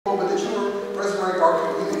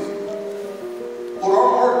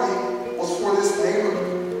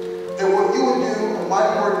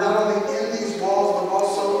work not only in these walls, but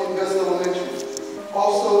also in Best Elementary,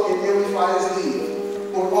 also in Ely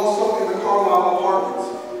ISD, Lord, also in the Carlisle Apartments,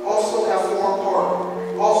 also at Forum Park,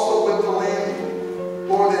 also with the landing.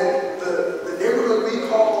 Lord, that the neighborhood we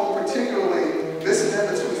call home particularly, Bissonnet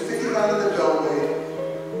between 59 and the Beltway,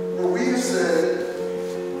 where we have said,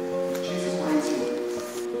 Jesus reigns here.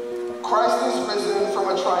 Christ is risen from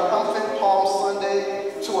a triumphant Palm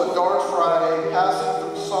Sunday to a dark Friday, passing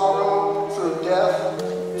through sorrow, through death,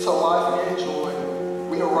 to life and joy.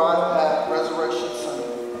 We arrive at Resurrection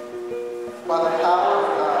Sunday. By the power of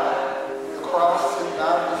God, the cross could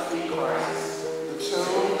not defeat Christ. The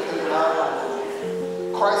tomb could not hold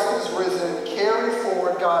him. Christ is risen. Carry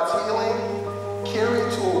forward God's healing. Carry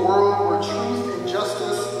it to a world where truth and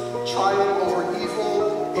justice triumph over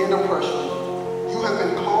evil and oppression. You have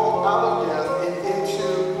been called out of death and into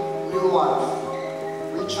new life.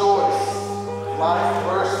 Rejoice. Life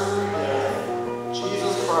versus death.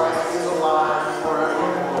 Jesus Christ is alive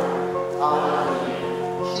forevermore. Hallelujah.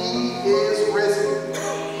 He is risen.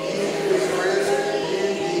 He is risen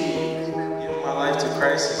indeed. Giving my life to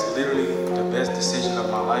Christ is literally the best decision of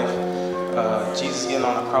my life. Jesus getting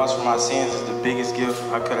on the cross for my sins is the biggest gift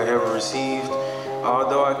I could have ever received.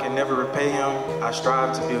 Although I can never repay him, I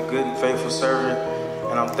strive to be a good and faithful servant,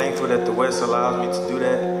 and I'm thankful that the West allows me to do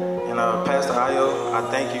that. And Pastor Ayo, I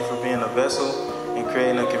thank you for being a vessel and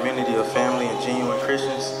creating a community of family and genuine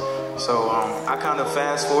Christians. So I kind of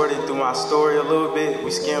fast forwarded through my story a little bit.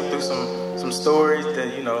 We skimmed through some stories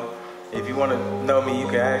that, you know, if you want to know me, you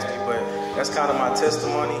can ask me, but that's kind of my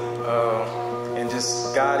testimony. And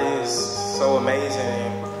just God is so amazing,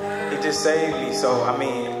 and he just saved me. So I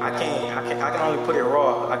mean, I can only put it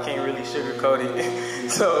raw. I can't really sugarcoat it.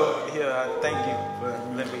 So yeah, thank you for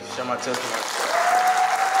letting me share my testimony.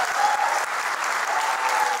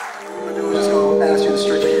 What we're going to do is just going to ask you to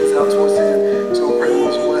stretch your hands out towards him. So we'll pray the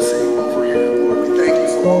Lord's blessing over him. Lord, we thank you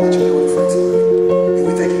for all that you're doing for his life. And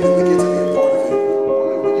we thank you that we get to be a part of it.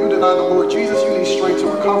 When you deny the Lord Jesus, you need strength to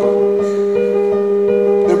recover.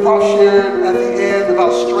 Then Prof shared at the end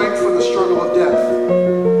about strength for the struggle of death.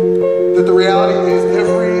 That the reality is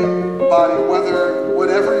everybody,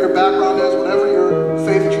 whatever your background is, whatever your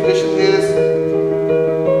faith and tradition is,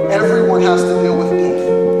 everyone has to deal with death.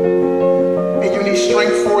 And you need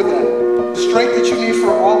strength for that. The strength that you need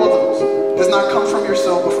for all of those does not come from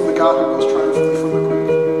yourself, but from the God who rose triumphantly from the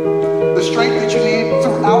grave. The strength that you need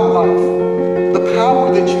throughout life, the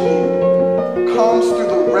power that you need, comes through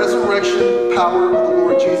the resurrection power of the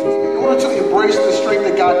Lord Jesus. In order to embrace the strength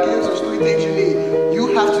that God gives, there's three things you need. You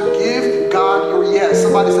have to give God your yes.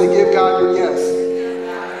 Somebody say, give God your yes.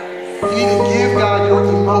 You need to give God your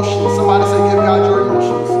emotions. Somebody say, give God your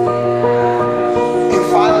emotions. And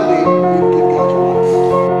finally, you give God your life.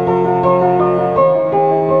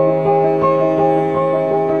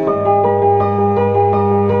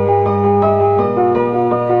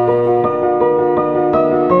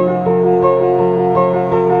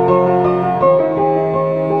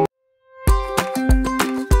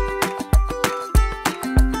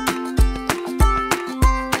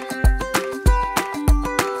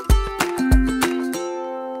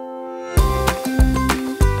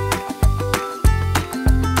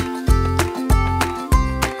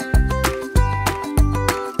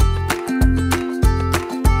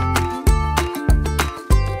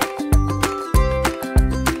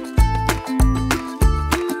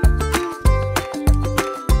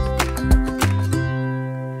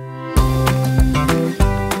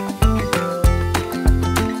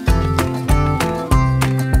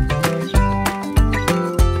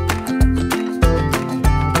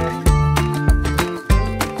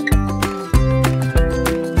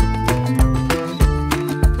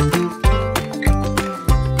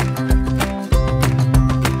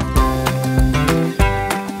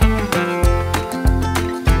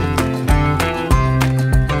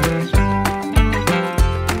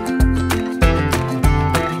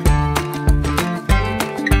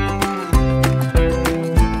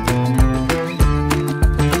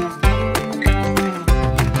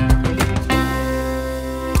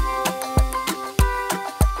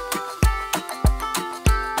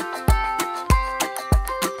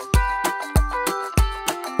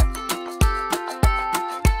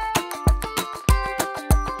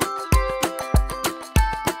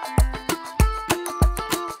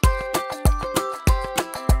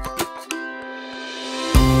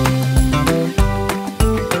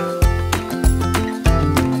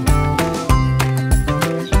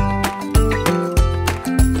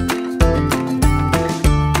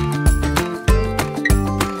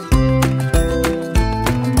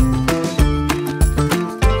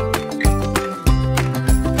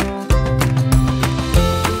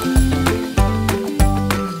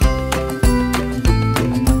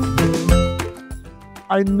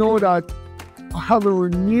 I know that I have a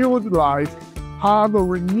renewed life. I have a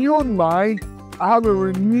renewed mind. I have a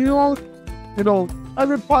renewed,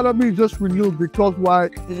 every part of me is just renewed because why?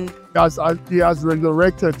 He has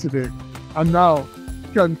resurrected today. And now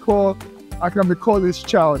I can be called his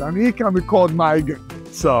child, and he can be called my God.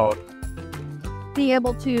 So be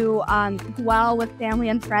able to dwell with family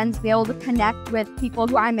and friends, be able to connect with people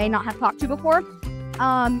who I may not have talked to before,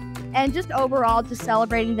 and just overall just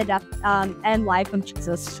celebrating the death and life of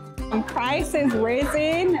Jesus. Christ is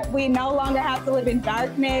risen. We no longer have to live in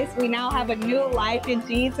darkness. We now have a new life in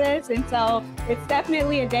Jesus. And so it's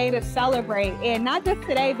definitely a day to celebrate. And not just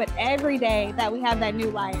today, but every day that we have that new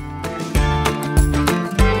life.